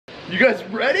You guys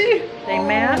ready?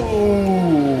 Amen.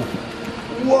 Oh.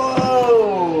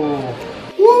 Whoa.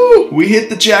 Woo. We hit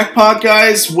the jackpot,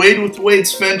 guys. Wade with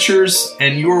Wade's Ventures,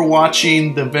 and you are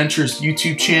watching the Ventures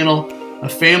YouTube channel, a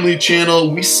family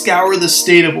channel. We scour the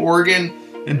state of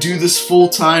Oregon and do this full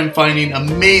time, finding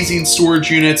amazing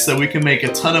storage units that we can make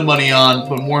a ton of money on,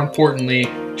 but more importantly,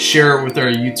 share it with our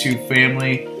YouTube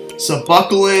family. So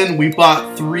buckle in. We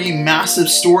bought 3 massive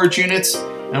storage units,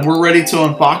 and we're ready to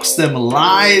unbox them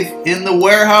live in the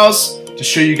warehouse to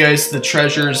show you guys the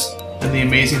treasures and the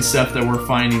amazing stuff that we're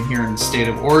finding here in the state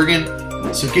of Oregon.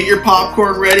 So get your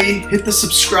popcorn ready, hit the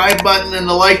subscribe button and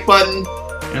the like button,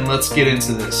 and let's get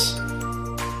into this.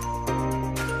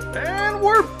 And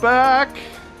we're back.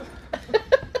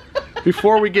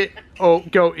 Before we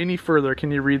go any further, can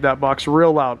you read that box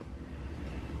real loud?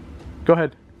 Go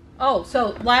ahead. Oh,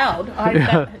 so loud.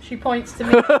 She points to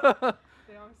me.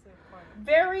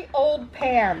 Very old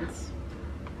pans,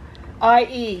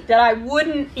 i.e. that I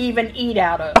wouldn't even eat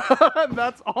out of.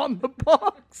 That's on the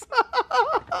box.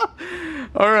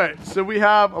 Alright, so we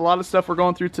have a lot of stuff we're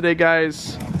going through today,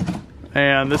 guys.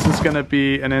 And this is going to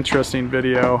be an interesting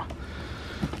video.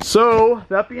 So,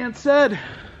 that being said,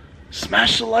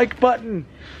 smash the like button.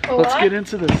 Let's get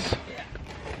into this.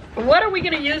 What are we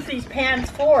going to use these pans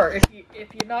for if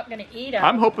you're not going to eat out?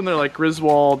 I'm hoping they're like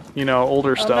Griswold, you know,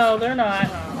 older stuff. No, they're not.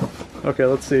 Okay,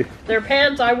 let's see. They're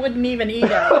pans I wouldn't even eat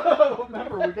out of.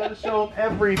 Remember, we got to show them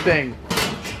everything.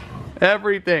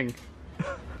 Everything.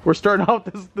 We're starting out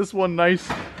this one nice.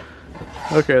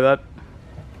 Okay, that.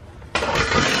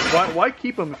 Why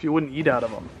keep them if you wouldn't eat out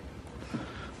of them?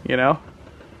 You know?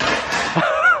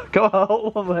 Go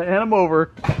on, hand them over.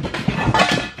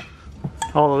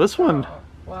 Oh, this one.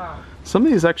 Wow. Some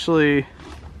of these actually.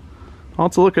 I'll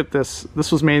have to look at this.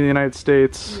 This was made in the United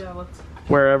States. Yeah, let's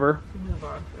wherever. move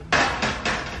on.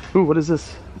 Ooh, what is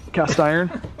this? Cast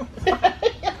iron?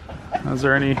 Is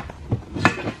there any?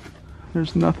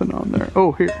 There's nothing on there.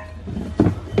 Oh, here.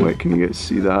 Wait, can you guys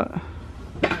see that?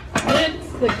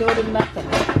 Lids that go to nothing.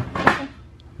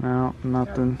 No,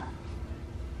 nothing.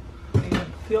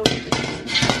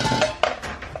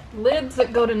 Lids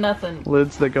that go to nothing.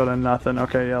 Lids that go to nothing.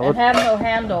 Okay, yeah. And have no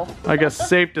handle. I guess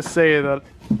safe to say that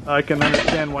I can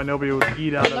understand why nobody would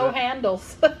eat out of No it.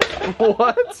 handles.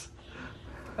 What?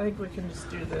 I think we can just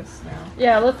do this now.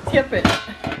 Yeah, let's skip it.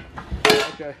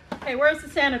 Okay. Hey, where's the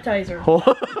sanitizer?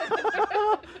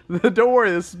 Don't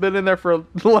worry, this has been in there for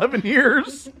 11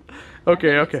 years.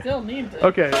 Okay, okay. Still needs it.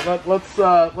 Okay, let's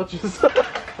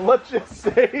just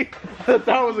say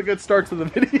that was a good start to the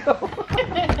video.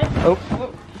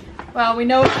 Oh. Well, we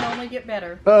know it can only get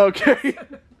better. Okay.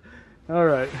 All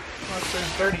right. Unless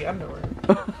there's dirty underwear.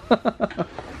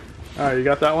 All right, you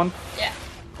got that one? Yeah.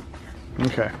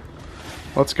 Okay.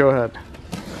 Let's go ahead.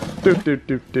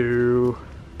 Mine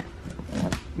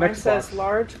Next says box.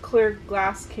 large clear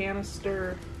glass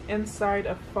canister inside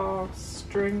a fall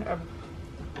string of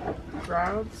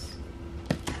grouts.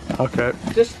 Okay.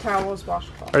 Dish towels,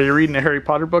 washcloths. Are you reading a Harry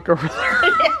Potter book over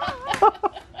there?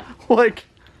 Like,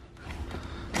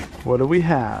 what do we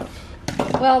have?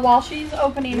 Well, while she's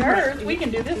opening hers, we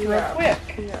can do this real quick.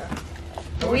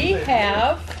 Yeah. We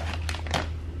have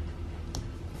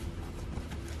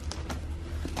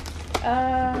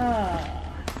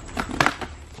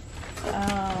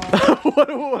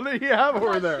what do you have over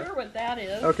I'm not there? sure what that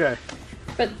is. Okay.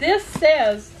 But this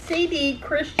says CD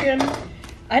Christian.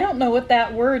 I don't know what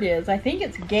that word is. I think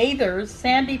it's Gaithers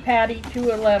Sandy Patty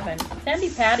 211. Sandy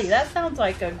Patty, that sounds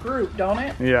like a group, don't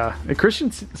it? Yeah.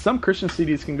 Some Christian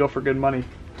CDs can go for good money.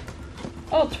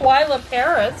 Oh, Twyla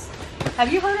Paris.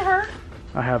 Have you heard of her?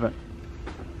 I haven't.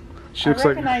 She I looks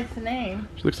like recognize the name.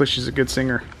 she looks like she's a good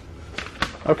singer.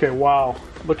 Okay, wow.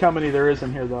 Look how many there is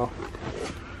in here though.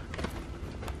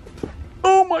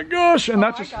 Oh my gosh! And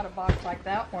that's I just got a box like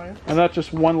that one. and that's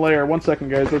just one layer. 1 second,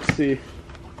 guys. Let's see.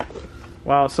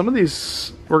 Wow, some of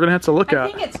these we're gonna have to look I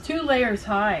at. think it's 2 layers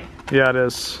high. Yeah, it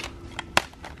is.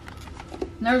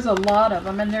 There's a lot of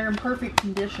them, and they're in perfect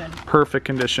condition. Perfect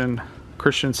condition.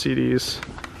 Christian CDs.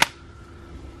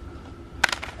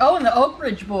 Oh, and the Oak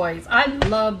Ridge Boys. I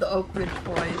love the Oak Ridge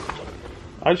Boys.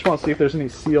 I just want to see if there's any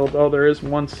sealed. Oh, there is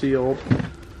one sealed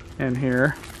in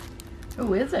here.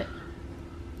 Who is it?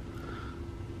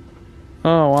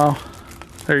 Oh, wow.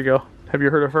 There you go. Have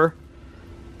you heard of her?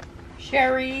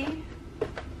 Sherry.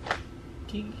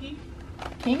 Kinky?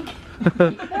 Kink?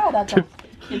 No, that's a,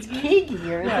 it's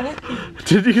Kiki, or isn't it?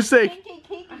 Did you say? Kinky,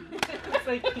 kinky. It's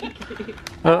like kinky.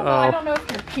 Well, I Uh-oh. don't know if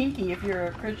you're kinky if you're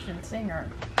a Christian singer.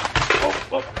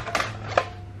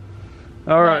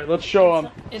 All right, let's show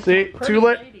them. It's See, a pretty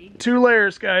lady. 2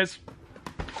 layers, guys.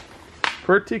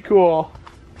 Pretty cool.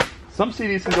 Some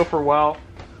CDs can go for a while.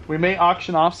 We may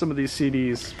auction off some of these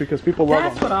CDs because people love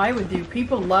That's them. what I would do.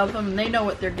 People love them and they know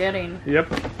what they're getting.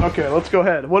 Yep. Okay, let's go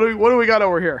ahead. What do we got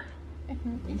over here?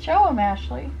 Show them,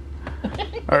 Ashley.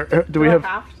 Do we have?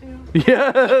 have to?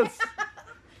 Yes.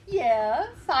 Yes,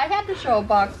 I had to show a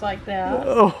box like that.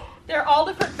 Oh, They're all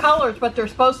different colors, but they're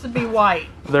supposed to be white.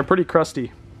 they're pretty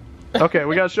crusty. Okay,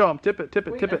 we gotta show them. Tip it, tip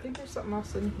it, Wait, tip I it. think there's something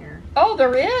else in here. Oh,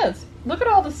 there is. Look at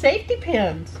all the safety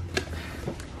pins.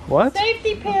 What?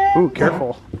 Safety pins. Ooh,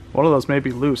 careful. One of those may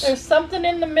be loose. There's something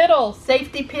in the middle.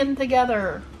 Safety pin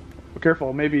together.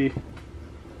 Careful, maybe.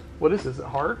 What is this? Is it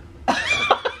hard?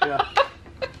 Yeah.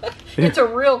 It's a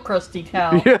real crusty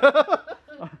towel. Yeah.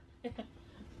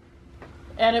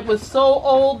 And it was so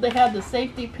old they had to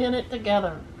safety pin it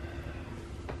together.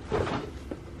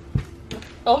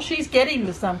 Oh, she's getting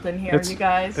to something here, you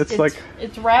guys. it's like-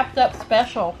 it's wrapped up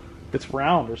special. It's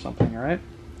round or something, right?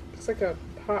 It's like a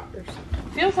pot or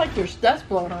something. Feels like there's dust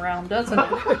blowing around, doesn't it?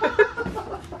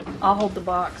 I'll hold the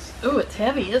box. Ooh, it's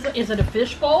heavy. Is it a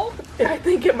fish bowl? I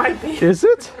think it might be. Is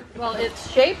it? Well, it's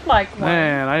shaped like one.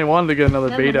 Man, I wanted to get another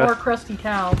Then the more beta. crusty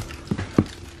towels.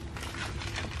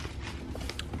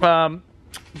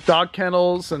 Dog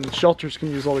kennels and shelters can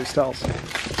use all these towels.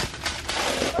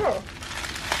 Oh,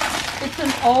 It's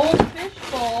an old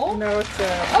fish bowl. no, it's a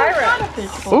Oh, it's not a Pyrex.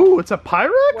 fish bowl. Ooh, it's a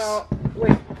Pyrex? Well,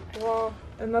 wait. Well,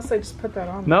 unless I just put that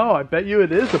on. No, I bet you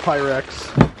it is a Pyrex.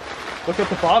 Look at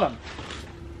the bottom.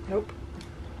 Nope.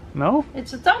 No?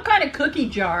 It's some kind of cookie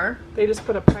jar. They just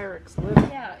put a Pyrex lid.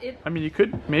 Yeah, I mean, you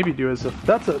could maybe do as a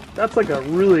that's like a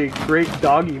really great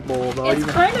doggy bowl though. it's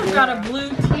Even- kind of got a blue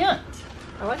tint.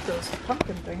 I like those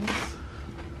pumpkin things.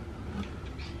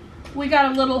 We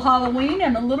got a little Halloween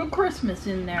and a little Christmas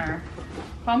in there.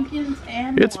 Pumpkins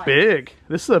and It's lights. big.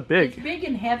 This is a It's big. big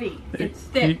and heavy. It's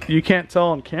You, thick. you can't tell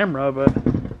on camera, but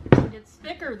It's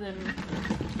thicker than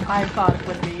I thought it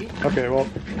would be. okay. Well,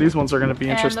 these ones are going to be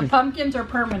And the interesting. pumpkins are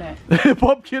permanent.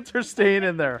 Pumpkins are staying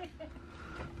in there.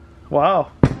 Wow.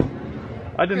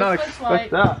 I did not Christmas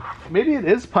expect light. that. Maybe it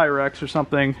is Pyrex or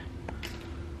something.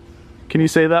 Can you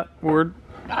say that word?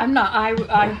 I'm not.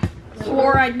 I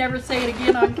swore I'd never say it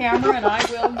again on camera, and I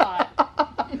will not.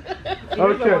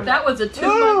 Okay. That was a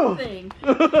 2-month thing.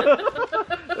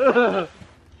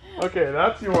 Okay,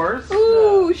 that's yours.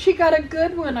 Ooh, she got a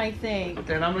good one, I think.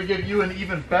 And I'm going to give you an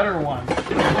even better one.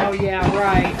 Oh yeah,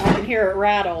 right. I can hear it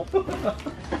rattle.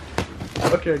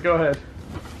 Okay, go ahead.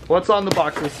 What's on the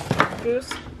boxes? Goose,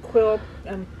 quilt,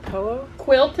 and pillow.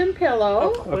 Quilt and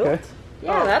pillow. Quilt. Okay.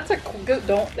 Yeah, that's a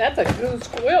that's a goose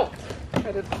quilt.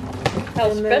 I did- How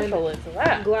And then special is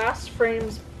that? Glass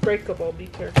frames breakable. Be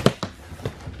careful.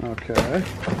 Okay.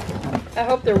 I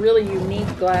hope they're really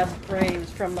unique glass frames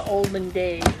from the olden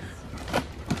days.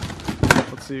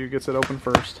 Let's see who gets it open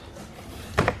first.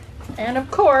 And of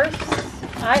course,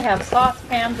 I have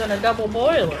saucepans and a double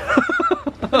boiler.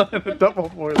 A double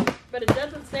boiler. But it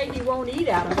doesn't say he won't eat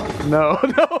out of them. No,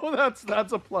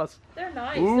 that's a plus. They're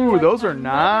nice. Ooh, They're like those my are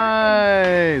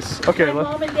mother nice. Okay, My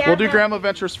mom and dad we'll do had- Grandma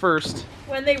Ventures first.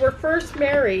 When they were first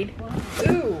married.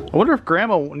 Ooh, I wonder if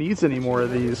Grandma needs any more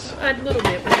of these. a little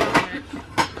bit. But not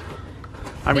much.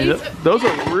 I mean, These- those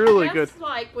are really good. Just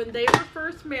like when they were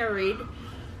first married,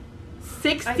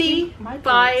 I think my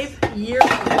 65 years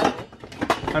ago.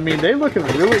 I mean, they look in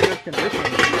really good condition.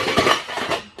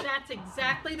 That's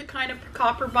exactly the kind of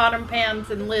copper bottom pans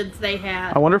and lids they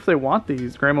had. I wonder if they want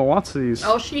these. Grandma wants these.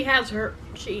 Oh, she has her.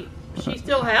 She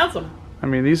still has them. I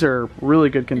mean, these are really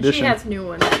good And she condition. has new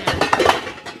ones.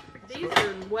 Yeah. These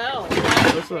are well.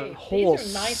 That's a whole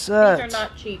These are nice. set. These are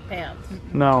not cheap pans.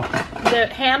 No. The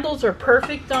handles are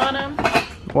perfect on them.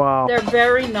 Wow. They're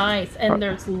very nice, and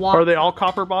there's lots. Are they all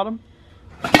copper bottom?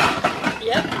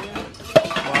 Yep.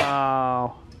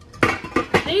 Wow.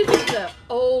 These are the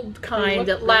old kind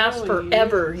that last really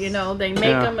forever. used. You know, they make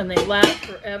Yeah. them and they last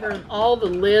forever, and all the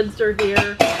lids are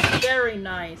here. Very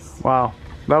nice. Wow.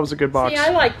 That was a good box. See, I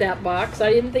like that box.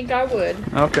 I didn't think I would.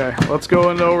 Okay, let's go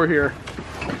in over here.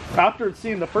 After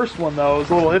seeing the first one, though, it was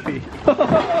a little iffy.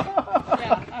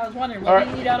 Yeah, I was wondering, All will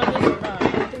right. he eat out of this or not?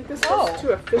 I think this Oh. goes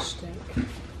to a fish tank.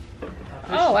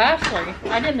 Oh, Ashley,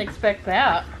 I didn't expect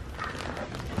that.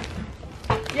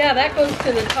 Yeah, that goes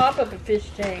to the top of a fish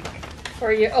tank,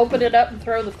 where you open it up and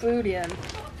throw the food in. I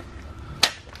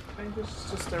think this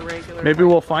is just a regular. Maybe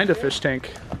we'll find a fish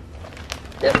tank.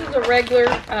 This is a regular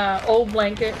old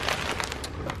blanket.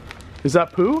 Is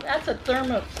that poo? That's a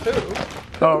thermos poo.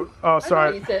 Oh, I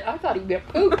sorry. thought he meant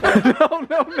poop. No.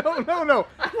 I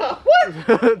thought,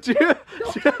 what? Do you-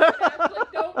 Ashley,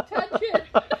 don't touch it.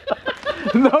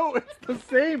 No, it's the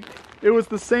same. It was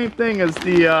the same thing as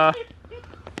the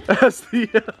As the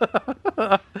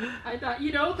I thought,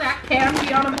 you know, that can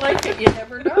be on a blanket. You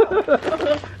never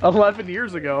know. 11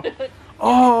 years ago.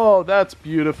 Oh, that's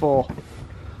beautiful.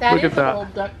 That Look is at that. an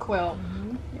old duck quilt.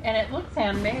 And it looks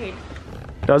handmade.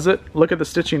 Does it? Look at the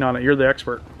stitching on it. You're the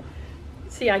expert.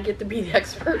 See, I get to be the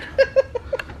expert.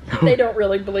 They don't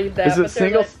really believe that. Is it but they're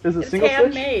single? like, Is it it's single stitch?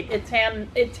 handmade.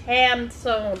 It's hand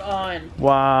sewn on.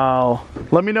 Wow.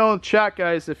 Let me know in the chat,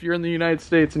 guys, if you're in the United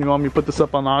States and you want me to put this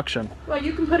up on auction. Well,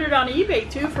 you can put it on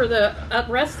eBay too for the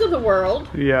rest of the world.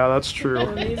 Yeah, that's true.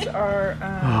 And these are.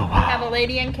 I have a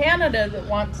lady in Canada that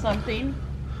wants something.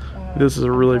 This is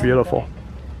really beautiful.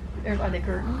 Are they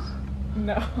curtains?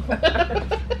 No.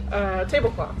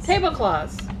 Tablecloths.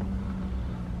 Tablecloths.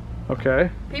 Okay.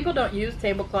 People don't use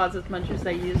tablecloths as much as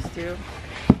they used to.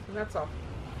 That's all.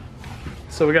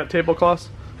 So we got tablecloths.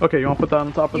 Okay, you want to put that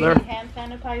on top Do of you there? need hand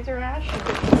sanitizer,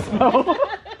 Ash? No.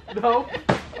 No.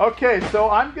 Okay, so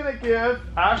I'm going to give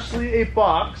Ashley a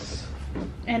box.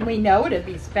 And we know it'd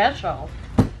be special.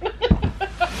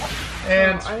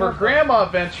 And I for have Grandma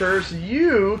Ventures,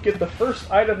 you get the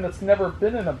first item that's never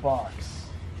been in a box.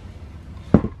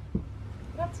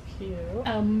 That's cute.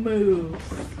 A moose.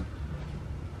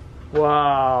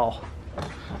 Wow.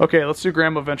 Okay, let's do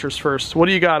Grandma Ventures first. What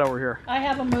do you got over here? I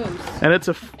have a moose. And it's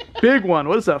a big one.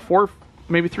 What is that? 4,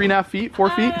 maybe 3.5 feet? 4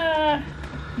 feet?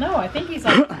 No, I think he's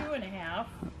like 2.5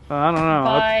 I don't know.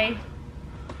 by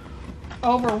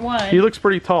over 1. He looks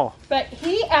pretty tall. But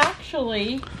he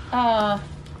actually,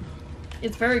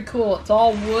 it's very cool. It's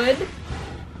all wood.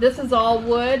 This is all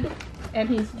wood, and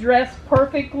he's dressed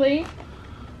perfectly.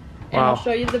 And I'll Wow.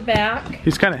 show you the back.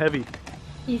 He's kind of heavy.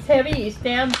 He's heavy. He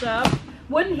stands up.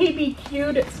 Wouldn't he be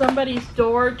cute at somebody's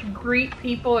door to greet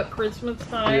people at Christmas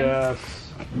time?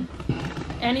 Yes.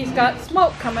 And he's got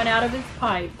smoke coming out of his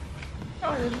pipe.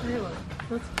 Oh, really?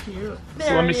 That's cute.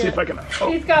 So let me see if I can.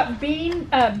 Oh. He's got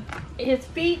his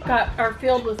feet are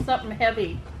filled with something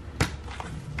heavy.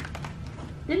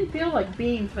 Didn't feel like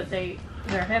beans, but they're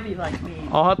heavy like beans.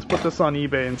 I'll have to put this on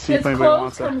eBay and see His if anybody clothes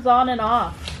wants it. comes on and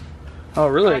off. Oh,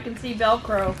 really? I can see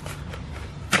Velcro,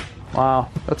 Wow,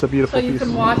 that's a so beautiful you piece.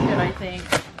 can wash it, I think.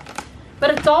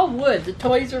 But it's all wood. The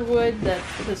toys are wood.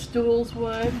 The stool's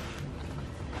wood.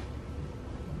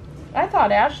 I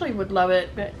thought Ashley would love it,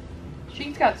 but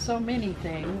she's got so many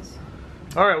things.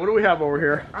 All right, what do we have over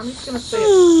here? I'm just gonna say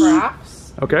it's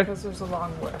crafts. Okay. Because there's a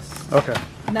long list. Okay.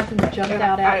 Nothing jumped And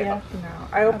out at you. No,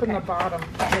 I opened Okay. the bottom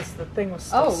because the thing was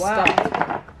still Oh wow!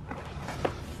 stuck.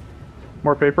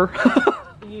 More paper.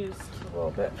 Used a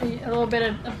little bit. A little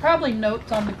bit of probably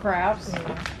notes on the crafts.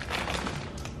 Yeah.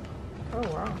 Oh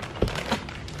wow.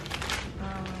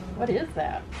 What is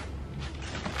that?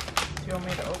 Do you want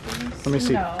me to open this? Let me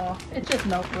see. No, it's just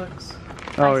notebooks.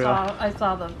 Oh, yeah. I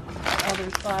saw the other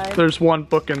side. There's one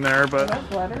book in there, Are but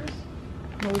those letters?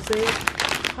 Mosaic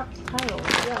tiles.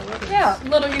 Yeah, letters. Yeah,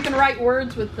 little. You can write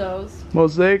words with those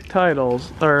mosaic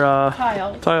titles or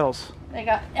tiles. tiles. They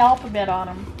got alphabet on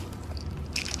them.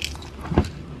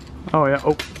 Oh yeah.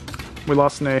 Oh, we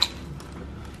lost an A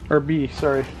or B.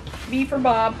 Sorry. B for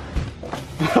Bob.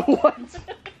 What?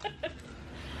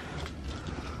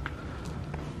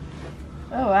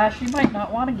 Oh, Ash, you might not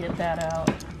want to get that out.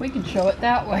 We can show it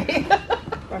that way.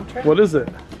 I'm trying. What is it?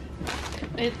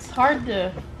 It's hard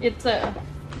to. It's a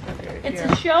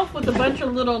Yeah. shelf with a bunch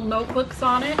of little notebooks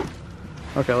on it.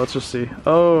 Okay, let's just see.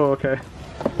 Oh, okay.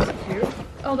 Cute.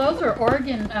 Oh, those are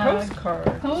Oregon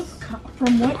Postcards.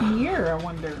 from what year? I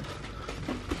wonder.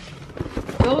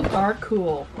 Those are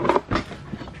cool.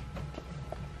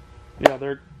 Yeah,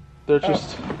 they're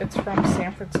just. It's from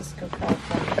San Francisco,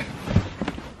 California.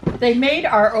 They made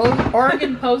our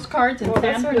Oregon postcards in Well,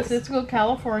 San that's what it's- Francisco,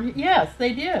 California. Yes,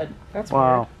 they did. That's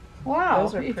Wow. Wow.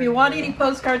 Those are If pretty you want cool. any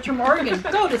postcards from Oregon,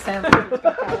 go to San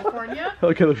Francisco, California.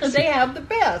 Okay, let's Because see. they have the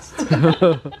best.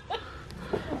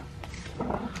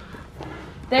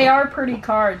 They are pretty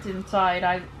cards inside.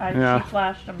 Yeah. She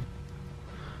flashed them.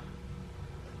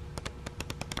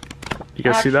 You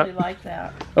guys see that? Actually like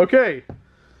that. Okay.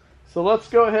 So let's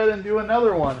go ahead and do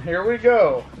another one. Here we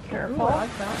go. Careful. Ooh, I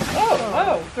like that.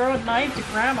 Oh, throw a knife to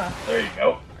Grandma. There you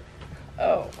go.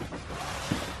 Oh.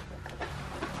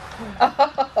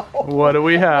 What do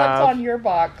we have? What's on your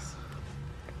box?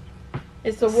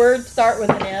 Is the word start with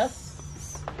an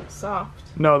S? Soft.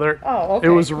 No, they're. Oh, okay. It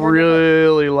was We're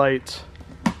really light.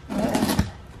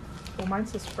 Well, mine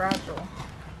says fragile.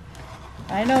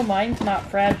 I know mine's not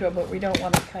fragile, but we don't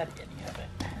want to cut any of it.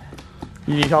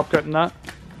 You need help cutting that?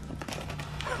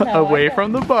 No, Away I don't.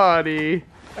 from the body.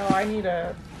 Oh, I need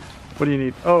a. What do you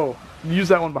need? Oh, use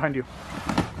that one behind you.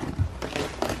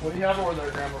 What do you have over there,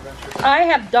 Grandma Venture? I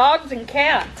have dogs and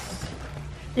cats.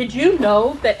 Did you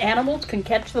know that animals can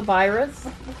catch the virus?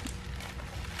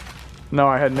 No,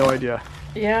 I had no idea.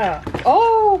 Yeah.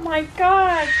 Oh my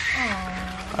gosh.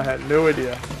 I had no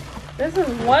idea. This is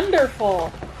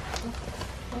wonderful.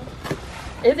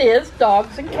 It is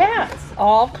dogs and cats.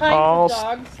 All kinds of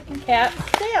dogs and cat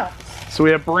stamps. So we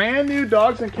have brand new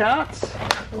dogs and cats.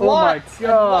 Lots oh my and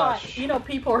gosh. lots. You know,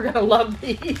 people are going to love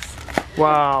these.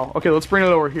 Wow. Okay, let's bring it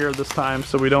over here this time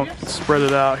so we don't spread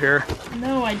it out here.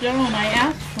 No, I don't. I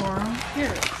asked for them.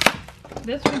 Here.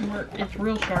 This one, it's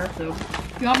real sharp though.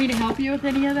 You want me to help you with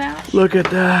any of that? Look at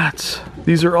that.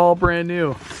 These are all brand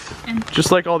new. And,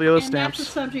 just like all the other and stamps. that's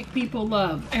a subject people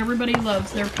love. Everybody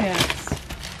loves their pets.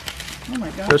 Oh my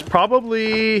god. There's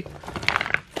probably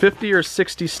 50 or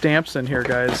 60 stamps in here,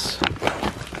 guys.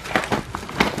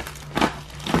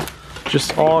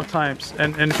 Just all types.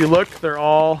 And if you look, they're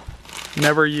all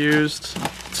never used.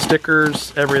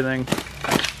 Stickers, everything.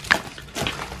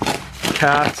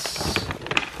 Cats.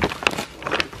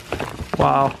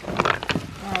 Wow.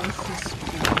 Oh, this is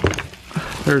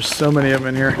cute. There's so many of them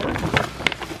in here.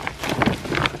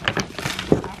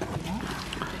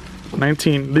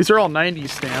 19. These are all 90s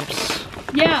stamps.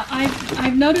 Yeah,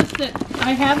 I've noticed that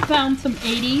I have found some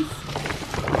 80s,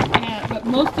 but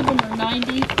most of them are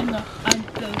 90s, and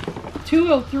the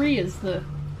 203 is the,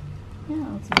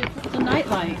 it's the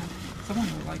nightlight. Someone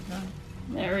would like that.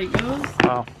 There he goes.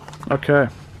 Wow. Okay.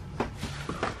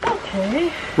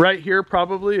 Okay. Right here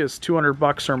probably is 200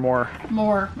 bucks or more.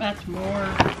 More. That's more.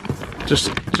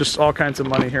 Just all kinds of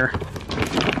money here.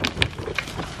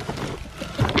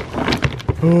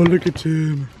 Oh, look at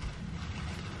him.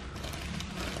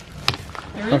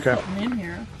 There is Okay. something in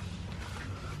here.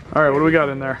 All right, what do we got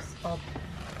in there?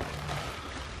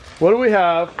 What do we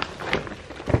have?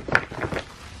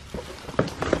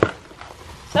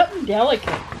 Something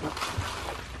delicate.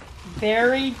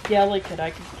 Very delicate,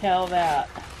 I can tell that.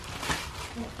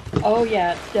 Oh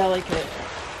yeah, it's delicate.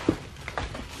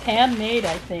 Handmade,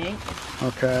 I think.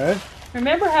 Okay.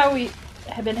 Remember how we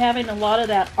have been having a lot of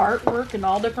that artwork in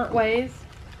all different ways?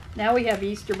 Now we have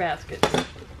Easter baskets.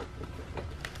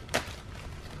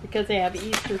 Because they have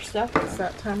Easter stuff. It's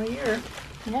that time of year.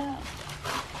 Yeah.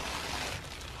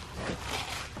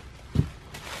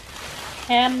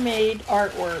 Handmade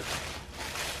artwork.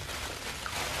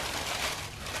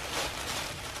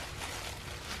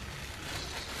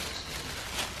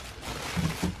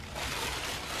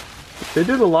 They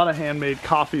did a lot of handmade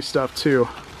coffee stuff too.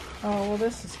 Oh, well,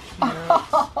 this is cute.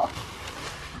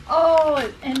 Oh,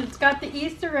 and it's got the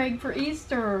Easter egg for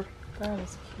Easter. That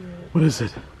is cute. What is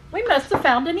it? We must have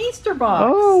found an Easter box.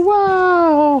 Oh,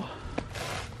 wow.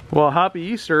 Well, happy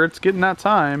Easter. It's getting that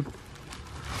time.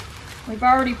 We've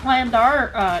already planned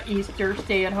our Easter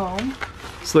stay at home.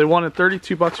 So they wanted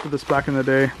 32 bucks for this back in the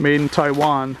day. Made in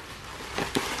Taiwan.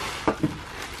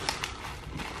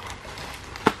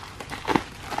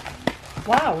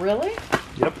 Wow, really?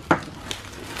 Yep.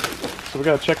 So we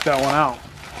gotta check that one out.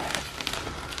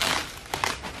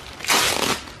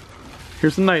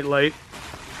 Here's the night light.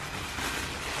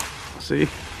 See?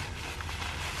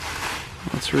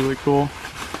 That's really cool.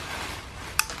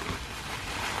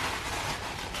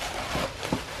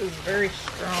 This is very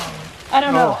strong. I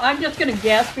don't know. Oh. I'm just going to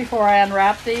guess before I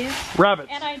unwrap these. Rabbits.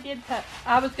 And I did pet.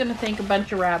 I was going to think a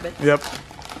bunch of rabbits. Yep.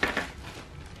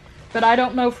 But I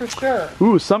don't know for sure.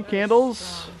 Ooh, some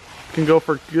candles can go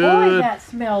for Boy, good. that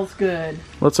smells good.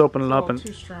 Let's open it up Oh, and.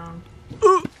 too strong.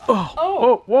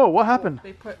 Oh, whoa! What happened?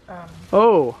 They put,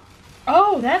 Oh.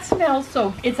 Oh, that smells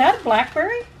so... Is that a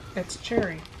blackberry? it's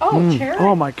cherry. Oh, cherry.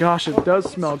 Oh my gosh! It does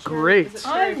smell Is it cherry? great. Is it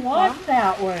I cherry want plum?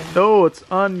 that one. Oh, it's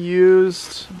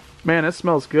unused. Man, it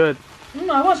smells good.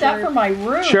 I want that Cherry- for my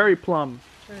room. Cherry plum.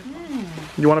 Cherry plum.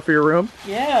 You want it for your room?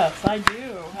 Yes, I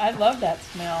do. I love that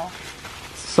smell.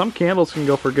 Some candles can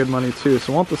go for good money too,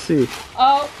 so we'll have to see.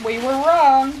 Oh, we were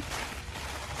wrong.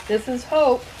 This is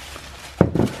hope.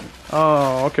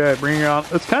 Oh, okay. Bring it on.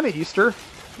 It's kind of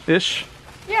Easter-ish,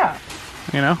 Yeah,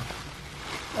 you know?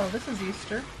 Oh, this is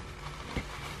Easter.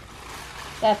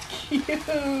 that's cute.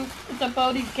 It's a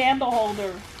Bodhi candle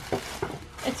holder.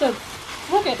 It's a...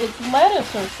 Look at it's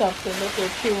lettuce or something that they're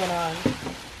chewing on.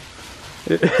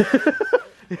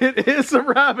 It is some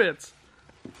rabbits.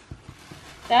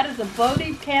 That is a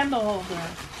Bodhi candle holder.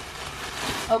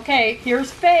 Okay,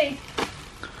 here's Faith.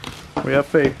 We have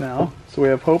faith now. So we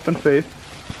have hope and faith.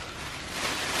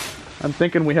 I'm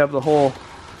thinking we have the whole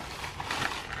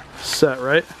set,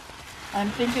 right? I'm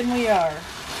thinking we are.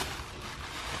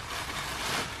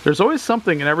 There's always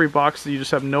something in every box that you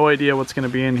just have no idea what's going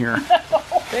to be in here.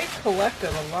 They collected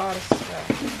a lot of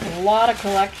stuff. A lot of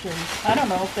collections. I don't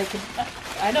know if they could...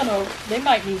 I don't know. They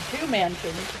might need 2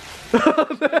 mansions.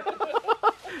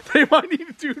 They might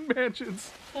need dune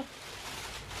mansions.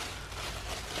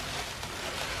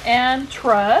 And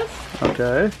truss.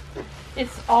 Okay.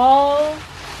 It's all.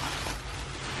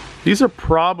 These are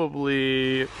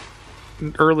probably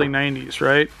early 90s,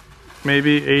 right?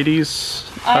 Maybe 80s?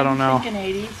 I don't know. I'm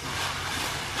thinking 80s.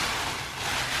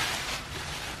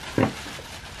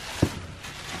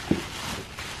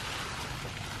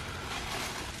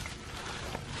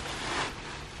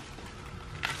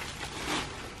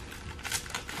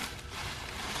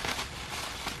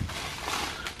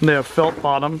 They have felt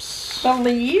bottoms.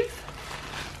 Believe.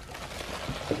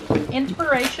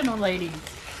 Inspirational ladies.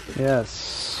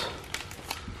 Yes.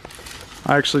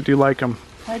 I actually do like them.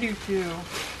 I do too.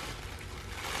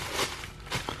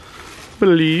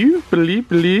 Believe, believe,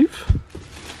 believe.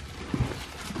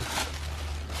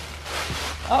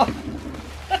 Oh.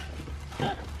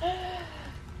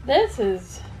 This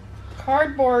is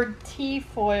cardboard tea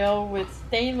foil with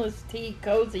stainless tea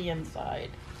cozy inside.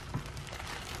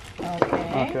 Okay.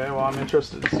 Okay, well, I'm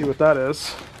interested to see what that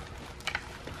is.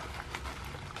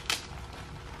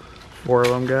 4 of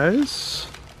them, guys.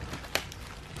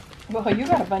 Well, you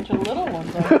got a bunch of little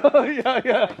ones.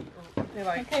 Yeah. They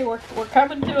like Okay, we're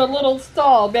coming to a little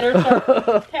stall. Better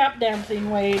start tap dancing,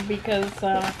 Wade, because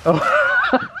Oh.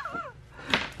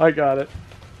 I got it.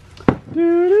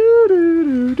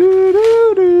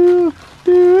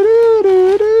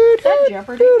 is that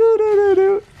Jeopardy?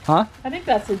 Huh? I think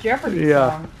that's the Jeopardy Yeah.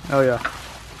 song. Oh, yeah.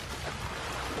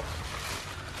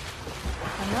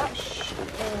 I'm not sure.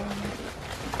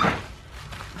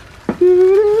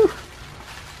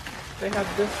 They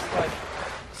have this like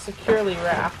securely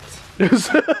wrapped. That's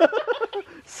for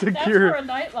Secure. a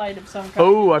nightlight of some kind.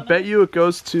 Oh, I isn't bet it? you it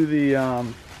goes to the,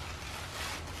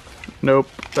 Nope,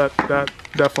 that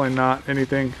definitely not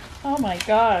anything. Oh my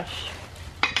gosh.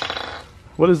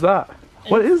 What is that?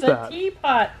 What is It's that? the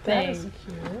teapot That is thing.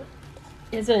 cute.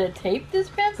 Is it a tape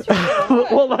dispenser? or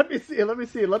what? Well, let me see. Let me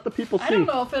see. Let the people see. I don't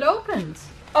know if it opens.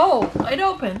 Oh, it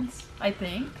opens, I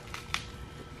think.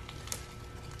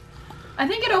 I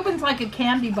think it opens like a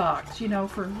candy box, you know,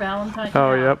 for Valentine's.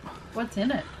 Oh, Yeah. yep. What's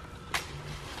in it?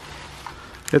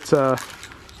 It's a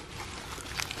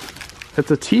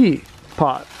tea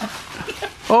pot.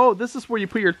 Oh, this is where you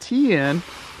put your tea in.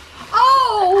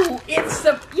 Oh, it's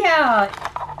the, yeah.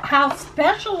 How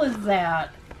special is that?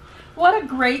 What a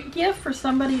great gift for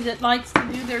somebody that likes to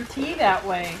do their tea that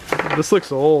way. This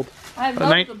looks old. I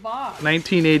love the box.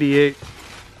 1988.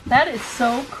 That is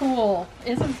so cool,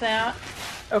 isn't that?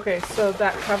 Okay, so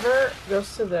that cover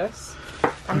goes to this.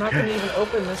 I'm not going to even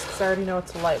open this because I already know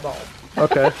it's a light bulb.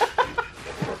 Okay.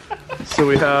 So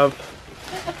we have.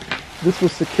 This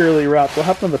was securely wrapped. What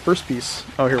happened to the first piece?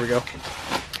 Oh, here we go.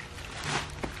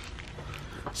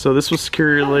 So this was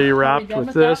securely Are we wrapped done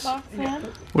with that this. box then?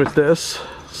 With this.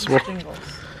 So we'll- Jingles.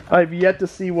 I've yet to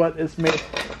see what is made.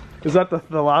 Is that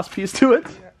the last piece to it?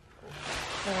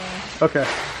 Okay.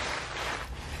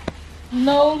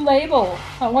 No label.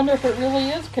 I wonder if it really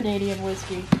is Canadian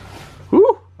whiskey.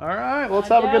 Whew. All right. Let's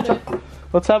I have a good doubt time.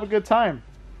 Let's have a good time.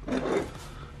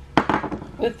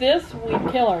 With this,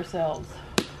 we'd kill ourselves.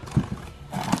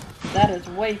 That is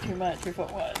way too much if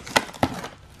it was.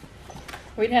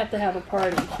 We'd have to have a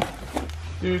party.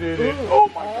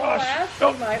 Oh my Oh, gosh. Ashley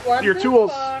Oh, might want your this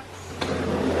tools. box.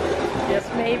 This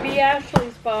may be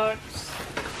Ashley's box.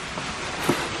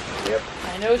 Yep.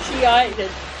 I know she eyed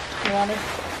it. You want it?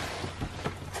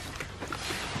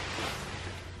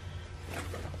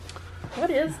 What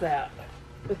is that?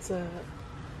 It's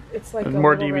like a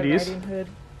More Little Red DVDs? Riding Hood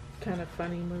kind of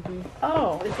funny movie.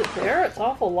 Oh, is it there? It's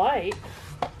awful light.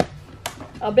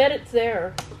 I'll bet it's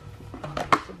there.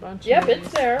 It's a bunch Yep, of it's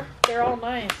movies. there. They're all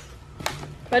nice.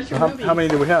 Bunch of movies. How many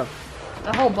do we have?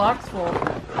 A whole box full.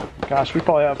 Gosh, we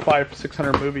probably have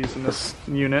 500-600 movies in this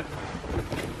unit.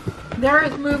 There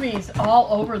is movies all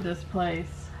over this place.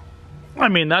 I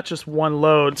mean, that's just one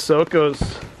load, so it goes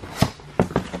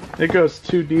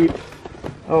too deep.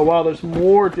 Oh wow, there's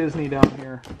more Disney down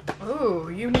here.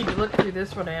 Ooh, you need to look through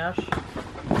this one, Ash.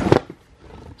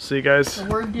 See, guys, The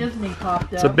word Disney popped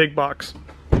up. it's a big box.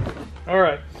 All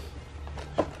right.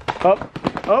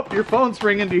 Oh, your phone's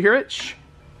ringing. Do you hear it? Shh.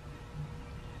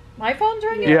 My phone's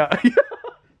ringing? Yeah. Do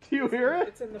you hear it?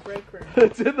 It's in the break room.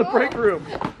 It's in the break room.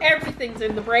 Everything's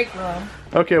in the break room.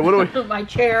 Okay, what do we? My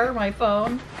chair, my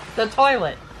phone, the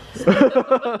toilet.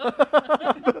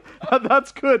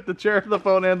 That's good. The chair, the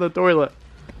phone, and the toilet.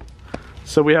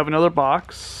 So we have another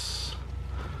box.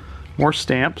 More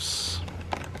stamps.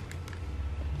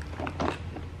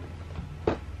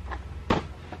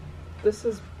 This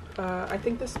is, I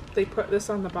think they put this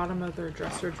on the bottom of their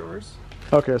dresser drawers.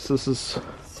 Okay, so this is.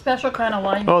 Special kind of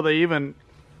line. Oh, they even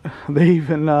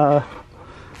labeled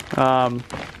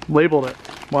it.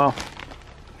 Wow.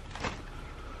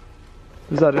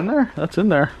 Is that in there? That's in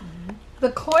there.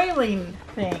 The coiling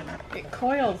thing. It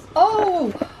coils.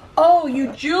 Oh,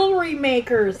 you jewelry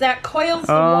makers. That coils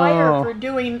the wire for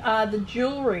doing the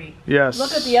jewelry. Yes.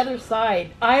 Look at the other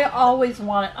side. I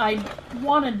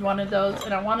wanted one of those,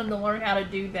 and I wanted to learn how to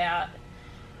do that.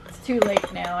 It's too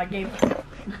late now. I gave.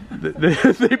 They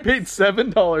paid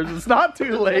 $7. It's not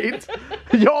too late.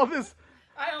 Y'all,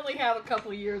 I only have a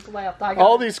couple years left.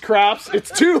 all these crafts.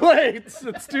 It's too late.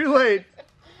 It's too late.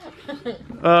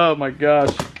 Oh my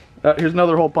gosh. Here's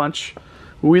another hole punch.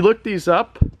 We looked these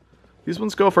up. These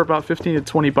ones go for about 15 to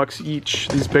 20 bucks each.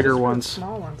 These bigger ones.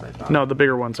 Small ones, I thought. No, the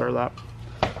bigger ones are that.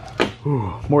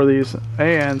 Ooh, more of these.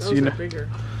 And Those are bigger.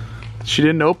 she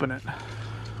didn't open it.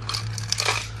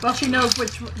 Well, she knows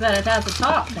that it has a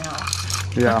top now.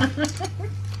 Yeah.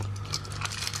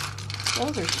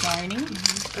 Those are shiny.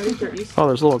 I think they're Easter. Oh,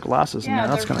 there's little glasses in Yeah, there.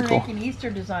 That's they're kind for of cool. making Easter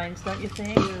designs, don't you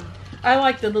think? I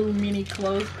like the little mini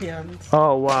clothespins.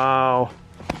 Oh, wow.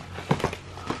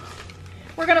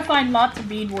 We're gonna find lots of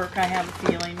beadwork, I have a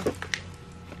feeling.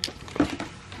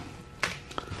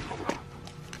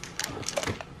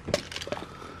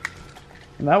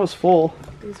 And that was full.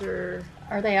 These are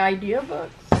Are they idea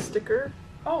books? stickers.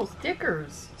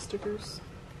 Stickers.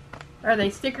 Are they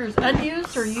stickers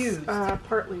unused or used?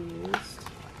 Partly used.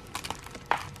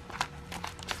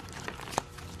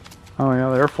 Oh, yeah,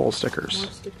 they're full More stickers.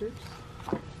 stickers.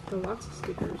 Oh, lots of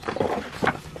stickers.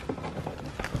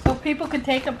 So people can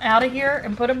take them out of here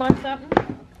and put them on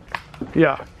something?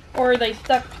 Yeah. Or are they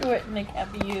stuck to it and they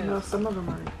can't be used? No, some of them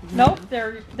are. Nope,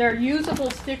 they're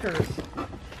usable stickers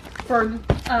for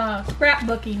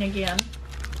scrapbooking again.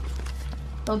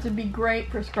 Those would be great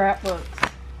for scrapbooks.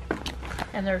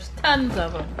 And there's tons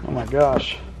of them. Oh my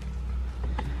gosh.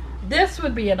 This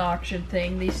would be an auction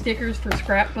thing, these stickers for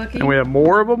scrapbooking. And we have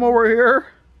more of them over here.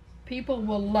 People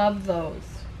will love those.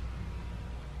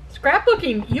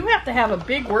 Scrapbooking, you have to have a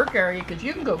big work area because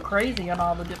you can go crazy on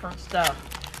all the different stuff.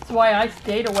 That's why I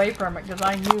stayed away from it because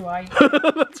I knew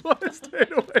That's why I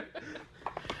stayed away.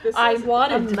 This I is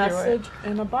wanted a to do message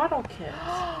in a bottle kit.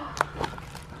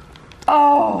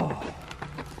 Oh,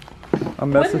 A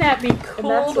message. wouldn't that be cool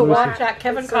that's to watch wax. that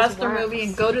Kevin It says Costner wax. movie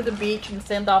and go to the beach and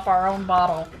send off our own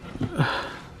bottle?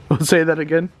 Say that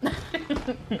again.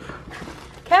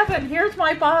 Kevin, here's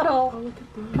my bottle. Oh, look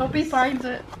at these. Hope he finds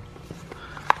it.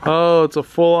 Oh, it's a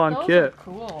full-on Those kit. are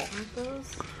cool. Aren't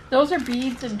those? Those are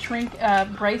beads and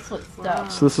bracelet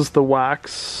stuff. So this is the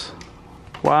wax.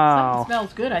 Something Wow.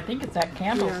 smells good. I think it's that Yeah.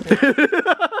 candlestick.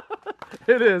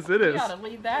 It is. It We is. ought to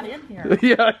leave that in here.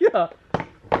 Yeah, yeah.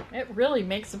 It really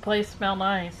makes the place smell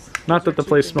nice. Not that the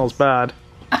place smells bad.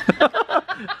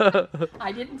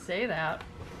 I didn't say that.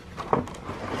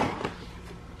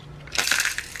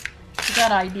 You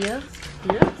got ideas?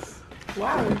 Yes.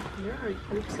 Wow. Yeah.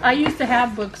 I used to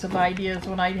have books of ideas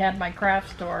when I had my craft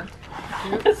store.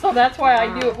 So that's why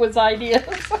I knew it was ideas.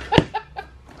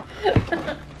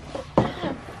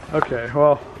 Okay,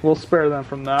 well, we'll spare them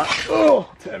from that. Oh,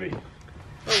 it's heavy.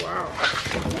 Oh wow.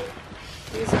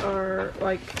 These are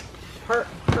like part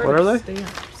What are of they?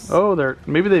 stamps. Oh,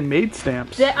 maybe they made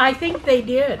stamps. I think they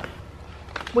did.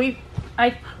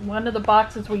 One of the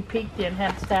boxes we peeked in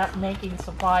had stamp making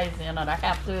supplies in it. I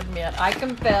have to admit, I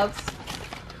confess.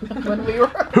 When we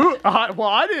were, Well,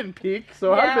 I didn't peek,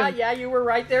 so I've been. yeah, you were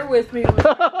right there with me. When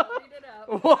I read it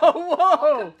up. Whoa, I'll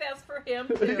whoa, confess for him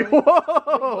too. whoa!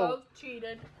 We both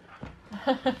cheated.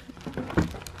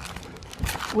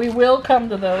 We will come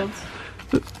to those.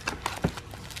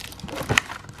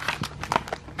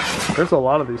 There's a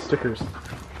lot of these stickers.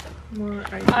 More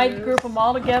ideas. I'd group them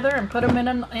all together and put them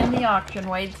in the auction,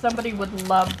 Wade. Somebody would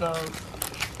love those.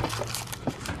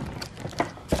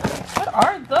 What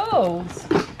are those?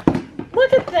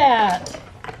 Look at that.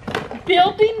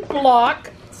 Building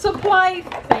block supply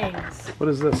things. What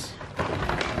is this?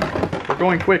 We're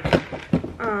going quick.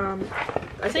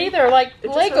 I See, think they're like it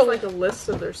just Lego. has like a list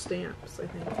of their stamps. I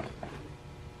think.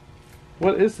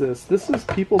 What is this? This is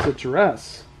people's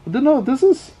address. No, this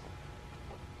is.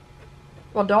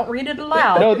 Well, don't read it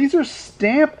aloud. No, these are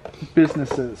stamp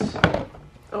businesses.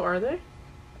 Oh, are they?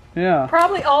 Yeah.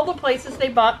 Probably all the places they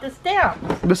bought the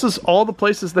stamps. This is all the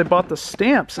places they bought the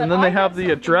stamps, and But then they I have have the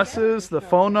something addresses, the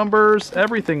phone numbers,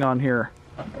 everything on here.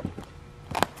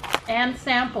 And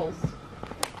samples.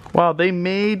 Wow, they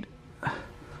made.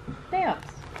 Stamps.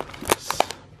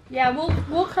 Yeah,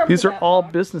 we'll come These to are that all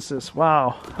box. businesses.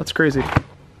 Wow, that's crazy.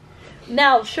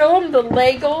 Now, show them the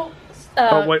Lego.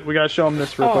 Oh wait, we gotta show them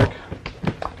this real oh. quick.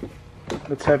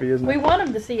 It's heavy, isn't We it? want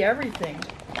them to see everything.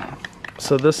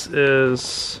 So this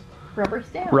is Rubber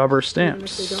stamp. Rubber Even if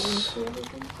stamps. they don't want to see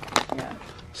everything. Yeah.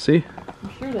 See? I'm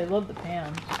sure they love the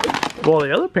pans. Well,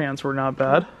 the other pans were not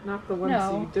bad. Not the ones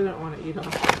No. you didn't want to eat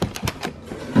on.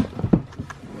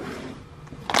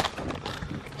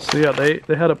 So yeah,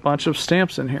 they had a bunch of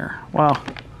stamps in here. Wow.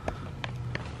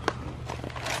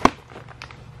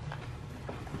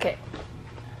 Okay.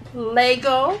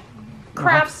 Lego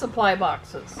craft supply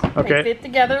boxes. Okay. They fit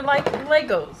together like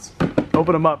Legos.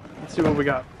 Open them up. Let's see what we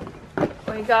got.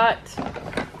 We got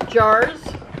jars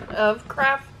of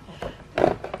craft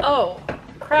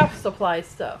supply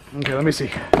stuff. Okay, let me see.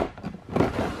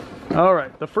 All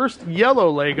right, the first yellow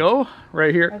Lego right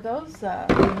Are here. those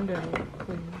Window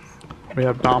cleans. We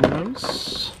have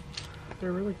dominoes.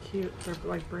 They're really cute. They're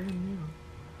like brand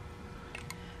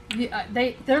new.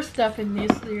 there's stuff in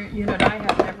this unit I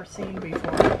have never seen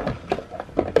before.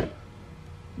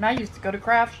 And I used to go to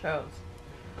craft shows.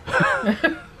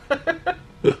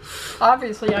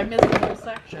 Obviously I missed the whole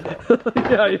section.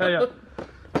 yeah.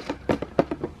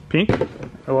 Pink.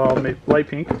 Oh, well, maybe light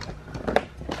pink.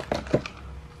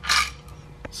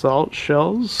 Salt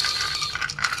shells.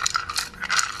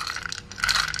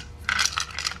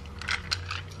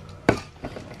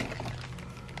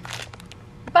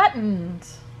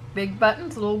 Buttons. Big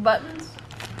buttons, little buttons.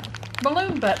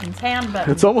 Balloon buttons, hand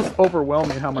buttons. It's almost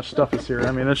overwhelming how much stuff is here.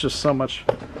 I mean, it's just so much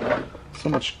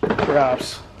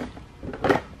crafts.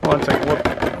 One second. What?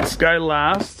 This guy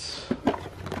lasts.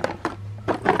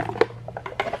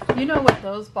 You know what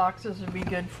those boxes would be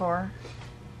good for?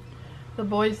 The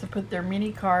boys to put their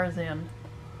mini cars in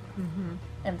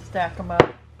and stack them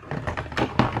up.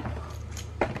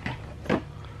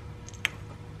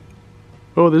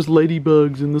 Oh, there's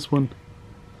ladybugs in this one.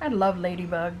 I love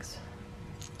ladybugs.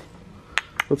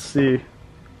 Let's see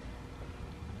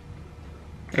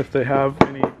if they have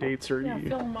any dates or Yeah,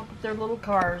 fill them up with their little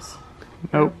cars.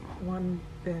 nope. I have one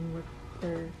bin with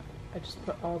their. I just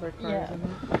put all their cars Yeah. in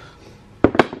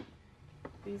it.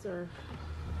 These are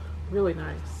really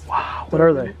nice. Wow, what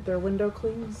are they? They're window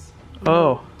cleans.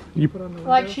 Oh, you. Put on the window.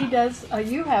 Like she does,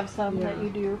 you have some that Yeah. you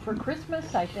do for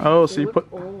Christmas, I think. Oh, They so you look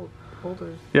put.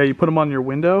 older. Yeah, you put them on your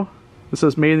window. It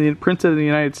says printed in the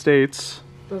United States.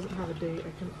 Doesn't have a date. I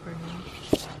couldn't find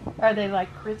one. Are they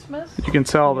like Christmas? You can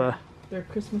tell the. They're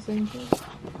Christmas angels.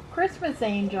 Christmas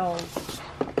angels.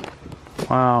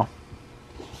 Wow.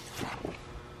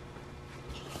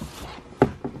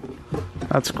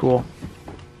 That's cool.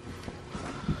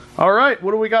 All right,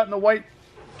 what do we got in the white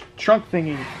trunk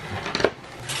thingy?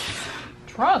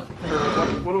 Trunk. Or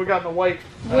what do we got in the white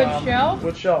Wood shelf?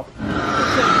 Wood shelf.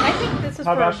 I think this is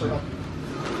Have for. Ashley help.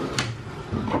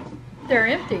 They're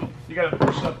empty. You gotta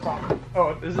push it up top.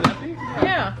 Oh, is it empty?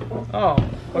 Yeah. Oh,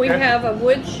 okay. We have a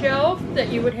wood shelf that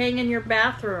you would hang in your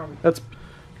bathroom, That's,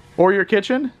 or your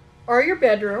kitchen, or your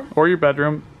bedroom, or your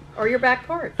bedroom, or your back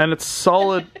porch. and it's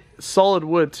solid, solid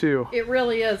wood too. It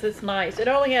really is. It's nice. It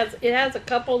has a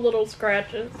couple little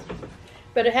scratches,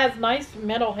 but it has nice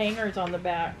metal hangers on the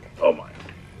back. Oh my,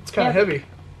 it's kind of Yeah. heavy.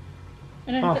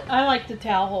 And Huh. I like the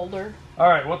towel holder. All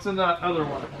right, what's in that other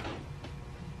one?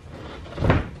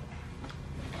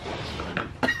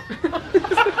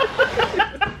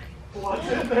 What's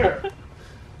in there?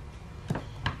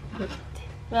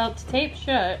 Well, it's taped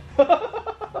shut.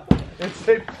 It's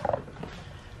tape.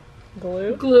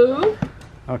 Glue. Glue.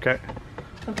 Okay.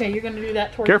 Okay, you're gonna do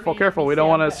that towards Careful, me. careful. We See, don't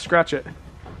want to I'm- scratch it.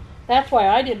 That's why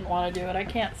I didn't want to do it. I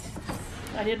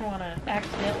didn't want to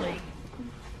accidentally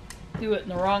do it in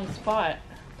the wrong spot.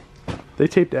 They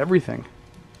taped everything.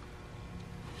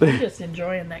 I'm just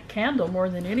enjoying that candle more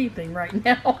than anything right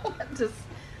now.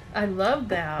 I love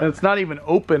that. And it's not even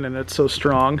open, and it's so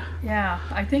strong. Yeah,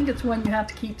 I think it's one you have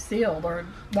to keep sealed or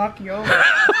knock you over. I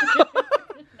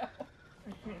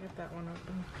can't get that one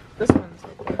open. This one's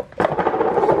open.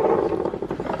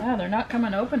 Yeah, they're not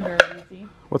coming open very easy.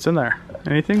 What's in there?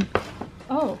 Anything?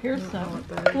 Oh, here's I don't know some what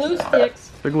that is. glue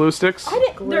sticks. The glue sticks?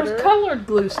 There's Glitter. colored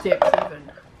glue sticks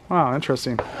even. Wow,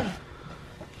 interesting.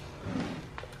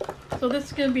 So this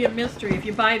is going to be a mystery. If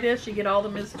you buy this, you get all the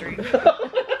mystery.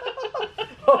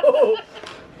 Oh.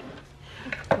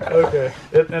 Okay.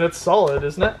 And it's solid,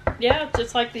 isn't it? Yeah, it's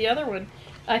just like the other one.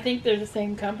 I think they're the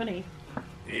same company.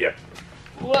 Yep.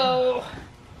 Whoa.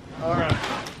 All right.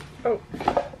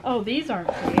 Oh, these aren't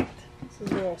taped. This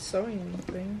is a little sewing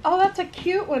thing. Oh, that's a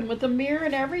cute one with the mirror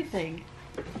and everything.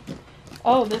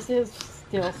 Oh, this is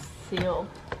still sealed.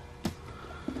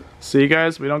 See,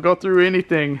 guys, we don't go through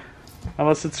anything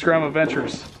unless it's Scrum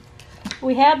Adventures.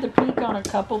 We had to peek on a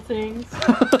couple things.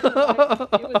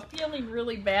 It was feeling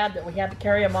really bad that we had to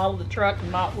carry them all to the truck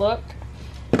and not look.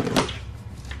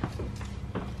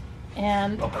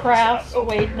 And crafts.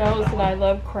 Wade knows that I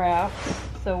love crafts.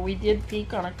 so we did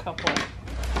peek on a couple.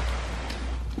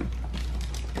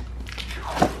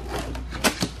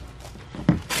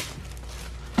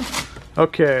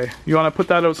 Okay, you want to put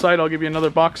that outside? I'll give you another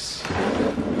box.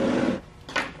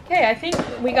 Okay, I think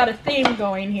we got a theme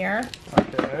going here.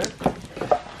 Okay.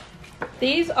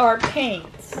 These are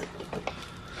paints.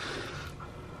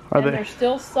 Are They're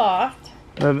still soft.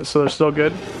 So they're still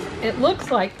good? It looks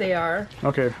like they are.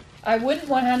 Okay. I wouldn't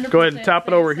 100%. Go ahead and tap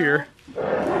it say over so, here.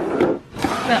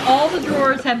 But all the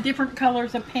drawers have different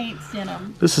colors of paints in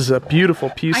them. This is a beautiful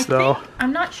piece, though.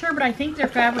 I'm not sure, but I think they're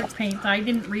fabric paints. I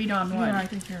didn't read on one. Yeah, I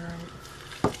think you're right.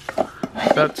 I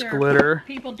think That's they're- glitter.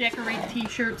 People decorate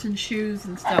T-shirts and shoes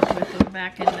and stuff with them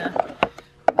back in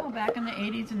the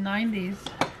 80s and 90s.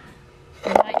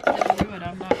 They might still do it.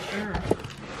 I'm not sure.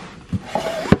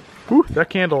 Ooh, that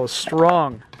candle is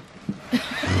strong.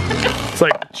 It's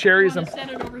like cherries You and want to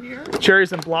set it over here?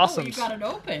 cherries and Oh, you blossoms. got it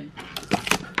open.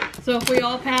 So if we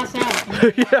all pass out,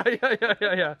 yeah.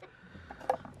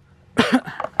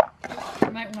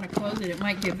 you might want to close it. It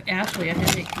might give Ashley a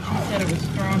headache because she said it was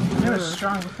strong for It her. was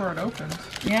strong before it opened.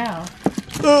 Yeah.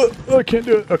 I can't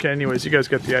do it. Okay, anyways, you guys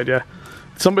get the idea.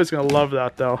 Somebody's gonna love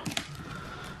that, though.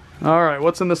 All right,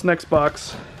 what's in this next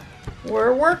box?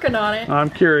 We're working on it. I'm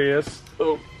curious.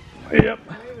 Oh, yep.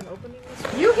 Am I even opening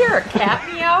this? You hear a cat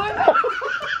meowing?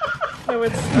 No,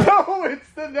 it's No, it's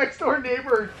the next door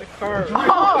neighbor. the car.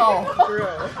 Oh!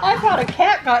 Grill. I thought a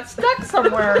cat got stuck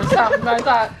somewhere or something. I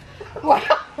thought, well,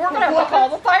 we're going to have to call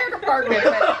the fire department.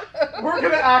 We're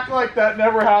gonna act like that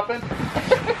never happened.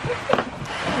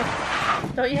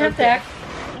 Don't you have to act?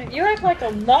 You act like a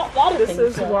lot of This things.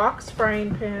 is though. woks,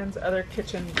 frying pans, other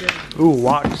kitchen goods. Ooh,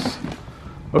 wax.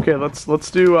 Okay, let's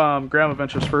do Graham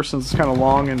Adventures first since it's kind of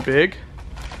long and big.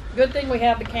 Good thing we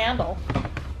have the candle.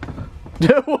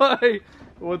 Why?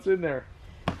 What's in there?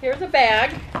 Here's a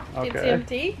bag. It's Okay.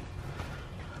 empty.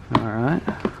 All right,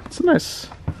 it's a nice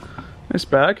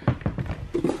bag.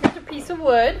 Here's a piece of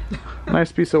wood.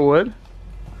 Nice piece of wood.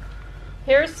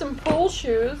 Here's some pool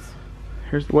shoes.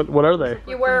 Here's what are they?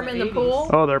 You wear them in the 80s. pool,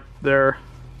 Oh, they're.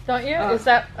 don't you? Is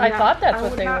that? I Yeah, thought that's I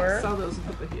what would they not were. sell those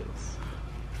with the heels.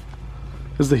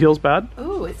 Is the heels bad?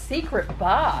 Ooh, it's secret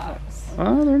box.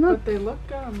 Oh, they're not. But they look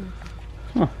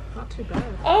Huh. not too bad.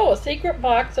 Oh, a secret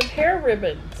box of hair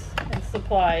ribbons and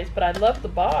supplies. But I love the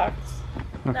box.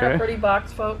 Not a Okay. pretty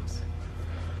box, folks.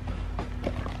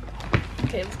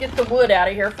 Okay, let's get the wood out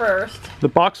of here first. The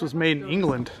box was made in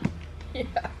England. Yeah.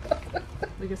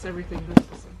 I guess everything goes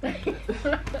the same.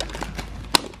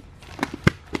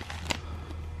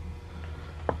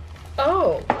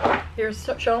 Oh, here's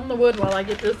show them the wood while I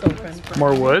get this open.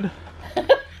 More wood.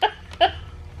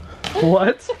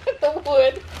 What? The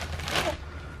wood.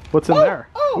 What's in Oh, there?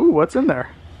 oh. Ooh, what's in there?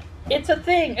 It's a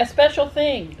thing, a special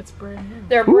thing. It's brand new.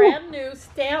 They're Ooh. brand new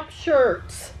stamped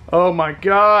shirts. Oh my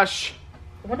gosh!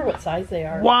 I wonder what size they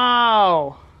are.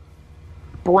 Wow!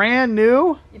 Brand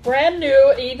new. Brand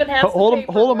new, even has Hold the them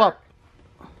paperwork. up.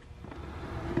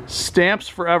 Stamps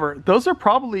forever. Those are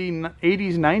probably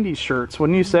 80s, 90s shirts,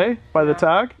 wouldn't you say? By the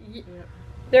tag.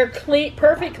 They're clean,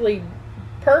 perfectly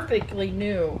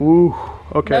new. Ooh.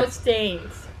 Okay. No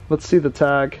stains. Let's see the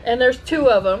tag. And there's two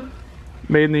of them.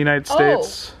 Made in the United Oh.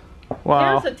 States.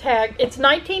 Wow. Here's a tag. It's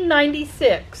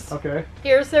 1996. Okay.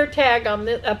 Here's their tag on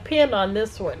this, a pin on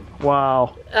this one.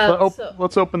 Wow.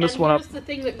 Let's open this and one up. here's the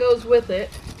thing that goes with it.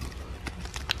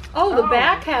 Oh, the Oh.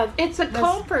 back has. It's a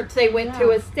conference they went to,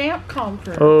 Yeah. a stamp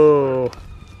conference. Oh,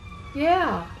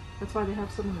 Yeah. That's why they have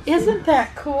some of the Isn't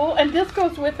that cool? And this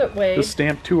goes with it, Wade. the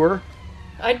stamp tour.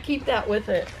 I'd keep that with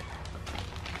it.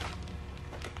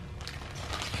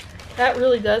 That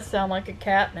really does sound like a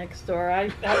cat next door. I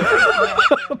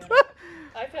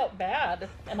felt bad,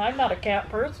 and I'm not a cat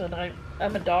person.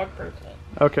 I'm a dog person.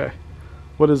 Okay.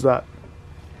 What is that?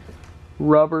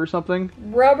 Rubber something?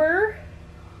 Rubber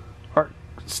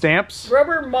Stamps?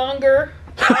 monger.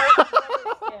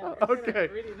 Okay.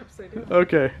 reading upside down.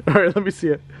 Okay. All right, let me see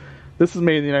it. This is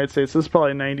made in the United States. This is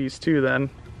probably 90s too then.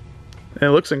 And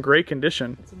it looks in great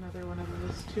condition. It's another one of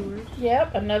those tours.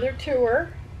 Yep, another tour.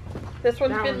 This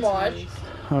one's That been one's washed.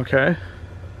 nice. Okay.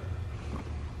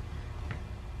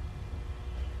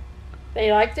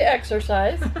 They like to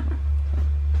exercise.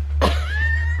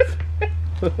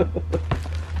 I'm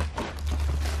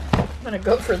gonna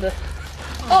go for the.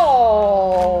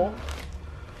 Oh,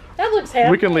 that looks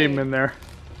handmade. We can leave them in there.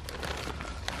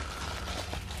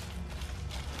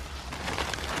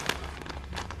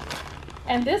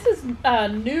 And this is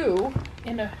new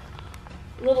in a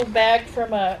little bag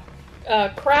from a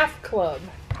craft club.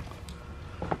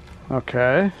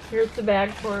 Okay. Here's the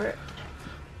bag for it.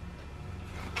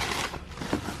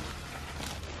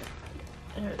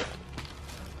 There it is.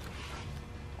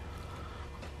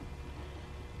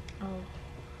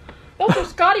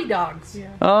 Scotty dogs.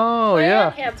 Yeah. Oh, Diane yeah.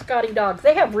 had Scotty dogs.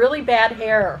 They have really bad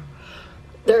hair.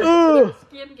 Their Ugh.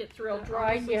 skin gets real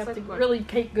dry. almost You have looks to like- really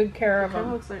take good care of Kind of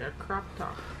them. looks like a crop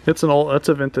top. It's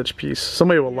a vintage piece.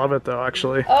 Somebody will love it though,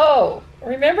 actually. Oh,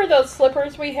 remember those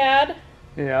slippers we had?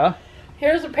 Yeah.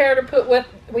 Here's a pair to put with.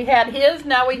 We had his,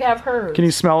 now we have hers. Can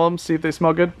you smell them? See if they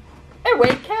smell good? Hey,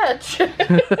 wait, catch.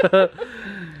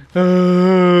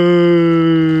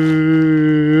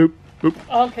 Oop.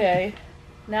 Okay.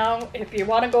 Now, if you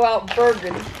want to go out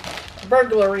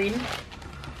burglaring,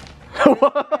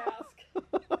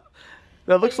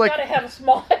 That looks you like. gotta have a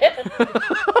small head.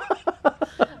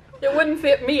 It wouldn't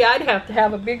fit me. I'd have to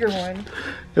have a bigger one.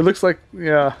 It looks like,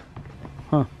 yeah.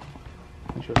 Huh.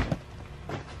 Interesting.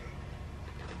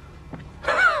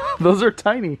 Those are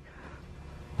tiny.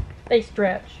 They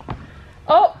stretch.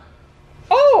 Oh,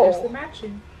 There's the oh!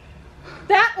 matching.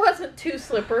 That wasn't two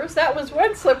slippers. That was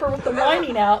one slipper with the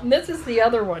lining out, and this is the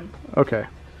other one. Okay.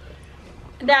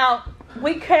 Now,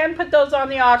 we can put those on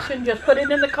the auction. Just put it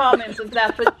in the comments if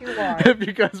that's what you want. If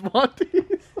you guys want these.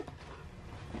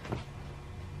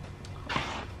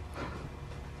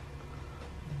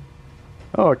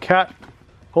 Oh, a cat.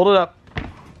 Hold it up. A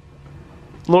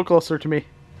little closer to me.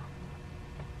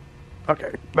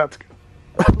 Okay, that's good.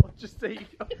 Just say.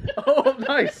 Oh,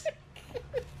 nice.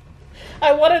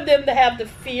 I wanted them to have the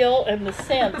feel and the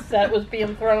sense that was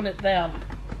being thrown at them.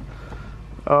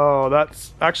 Oh,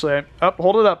 that's actually up.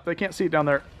 Hold it up. They can't see it down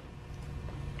there.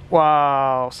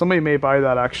 Wow, somebody may buy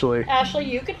that actually. Ashley,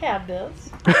 you could have this.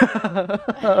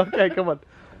 Okay, come on.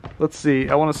 Let's see.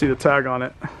 I want to see the tag on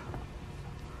it.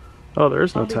 Oh, there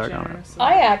is no I'll be tag on it. generous.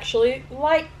 I actually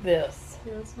like this.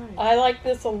 Yeah, that's nice. I like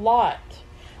this a lot.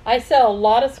 I sell a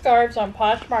lot of scarves on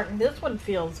Poshmark, and this one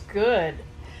feels good.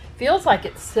 Feels like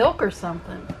it's silk or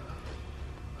something.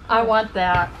 I want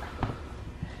that.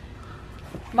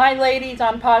 My ladies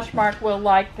on Poshmark will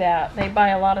like that. They buy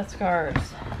a lot of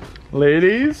scarves.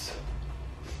 Ladies.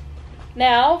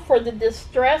 Now for the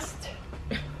distressed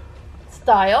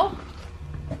style.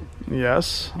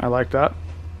 Yes, I like that.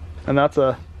 And that's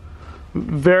a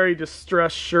very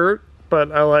distressed shirt,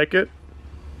 but I like it.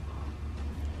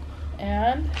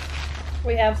 And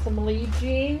we have some Lee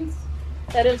jeans.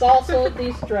 That is also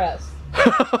distressed.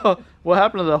 What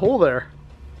happened to the hole there?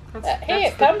 Hey,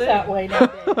 it the comes thing. that way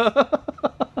nowadays.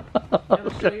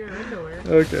 It'll show your underwear.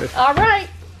 Okay. All right,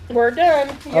 we're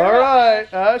done. You're All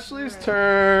up. right, Ashley's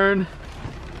turn.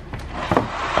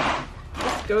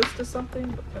 This goes to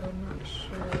something, but I'm not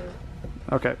sure.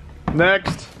 Okay,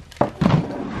 next.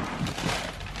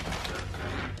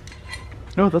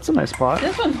 Oh, that's a nice pot.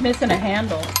 This one's missing a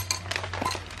handle.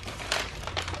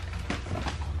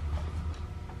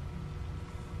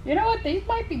 You know what? These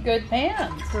might be good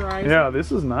pans. Horizon. Yeah,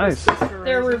 this is nice. This is Horizon.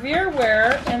 They're Revere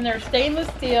ware and they're stainless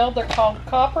steel. They're called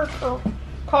copper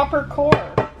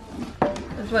core.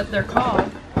 Is what they're called.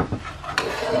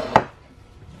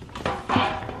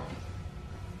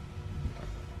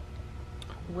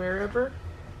 Wherever.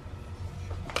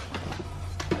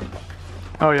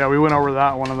 Oh yeah, we went over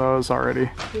that one of those already.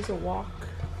 Here's a walk.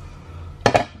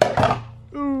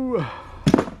 Ooh,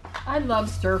 I love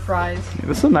stir fries.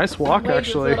 this is a nice walk When Wade was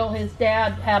actually. little, his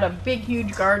dad had a big,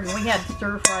 huge garden. We had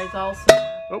stir fries also.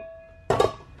 Oh,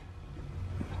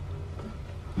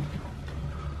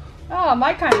 Oh,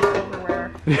 my kind of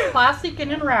silverware. Plastic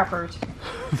and in wrappers.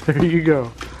 there you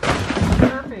go.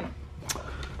 Perfect.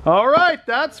 All right,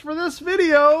 that's for this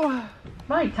video.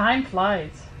 My time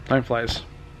flies. Time flies.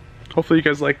 Hopefully you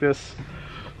guys like this.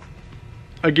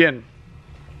 Again,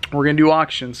 we're gonna do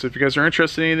auctions, so if you guys are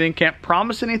interested in anything, can't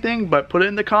promise anything, but put it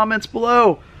in the comments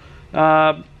below.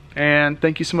 And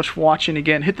thank you so much for watching.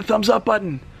 Again, hit the thumbs up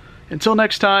button. Until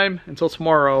next time, until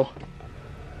tomorrow.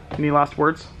 Any last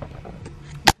words?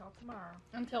 Until tomorrow.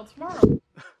 Until tomorrow.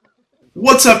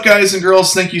 What's up, guys and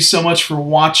girls? Thank you so much for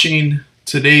watching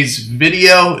today's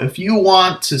video. If you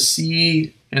want to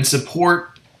see and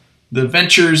support the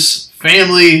Ventures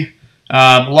family,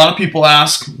 a lot of people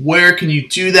ask, where can you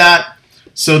do that?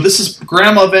 So this is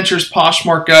Grandma Ventures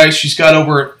Poshmark, guys. She's got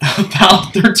over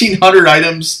about 1,300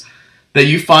 items that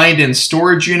you find in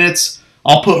storage units.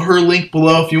 I'll put her link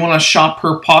below. If you want to shop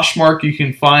her Poshmark, you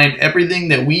can find everything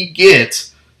that we get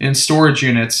in storage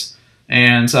units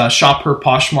and shop her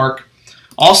Poshmark.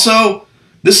 Also,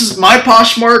 this is my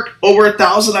Poshmark, over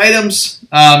 1,000 items.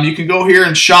 You can go here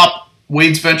and shop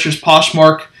Wade's Ventures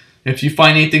Poshmark. If you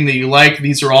find anything that you like,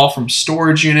 these are all from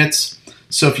storage units.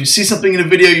 So if you see something in a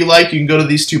video you like, you can go to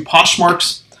these two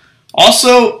Poshmarks.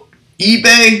 Also,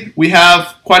 eBay, we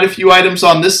have quite a few items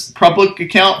on this public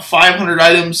account, 500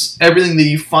 items. Everything that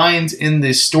you find in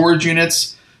the storage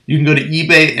units, you can go to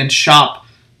eBay and shop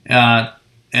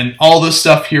and all this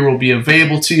stuff here will be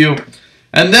available to you.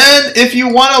 And then if you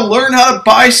want to learn how to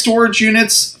buy storage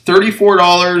units,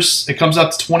 $34. It comes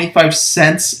out to 25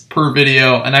 cents per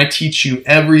video, and I teach you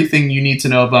everything you need to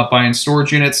know about buying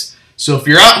storage units. So if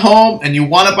you're at home and you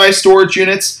want to buy storage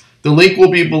units, the link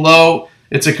will be below.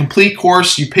 It's a complete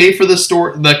course. You pay for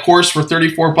the course for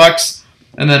 34 bucks,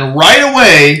 and then right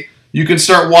away you can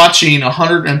start watching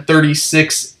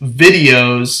 136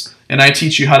 videos, and I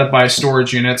teach you how to buy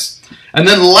storage units. And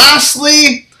then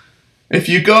lastly, if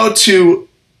you go to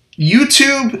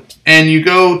YouTube and you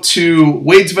go to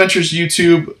Wade's Ventures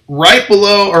YouTube, right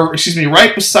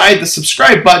beside the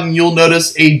subscribe button, you'll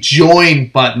notice a join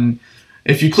button.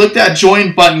 If you click that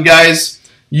join button, guys,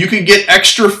 you can get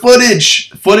extra footage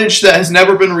that has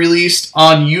never been released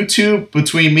on YouTube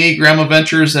between me, Grandma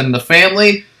Ventures, and the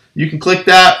family. You can click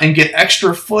that and get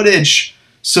extra footage.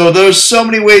 So there's so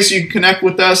many ways you can connect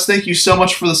with us. Thank you so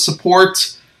much for the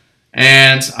support,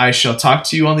 and I shall talk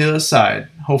to you on the other side.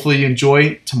 Hopefully you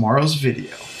enjoy tomorrow's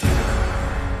video.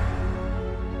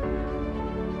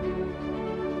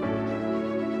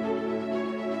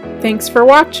 Thanks for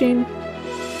watching.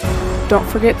 Don't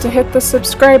forget to hit the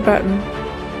subscribe button.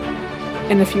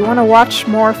 And if you want to watch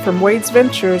more from Wade's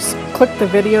Ventures, click the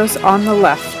videos on the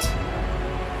left.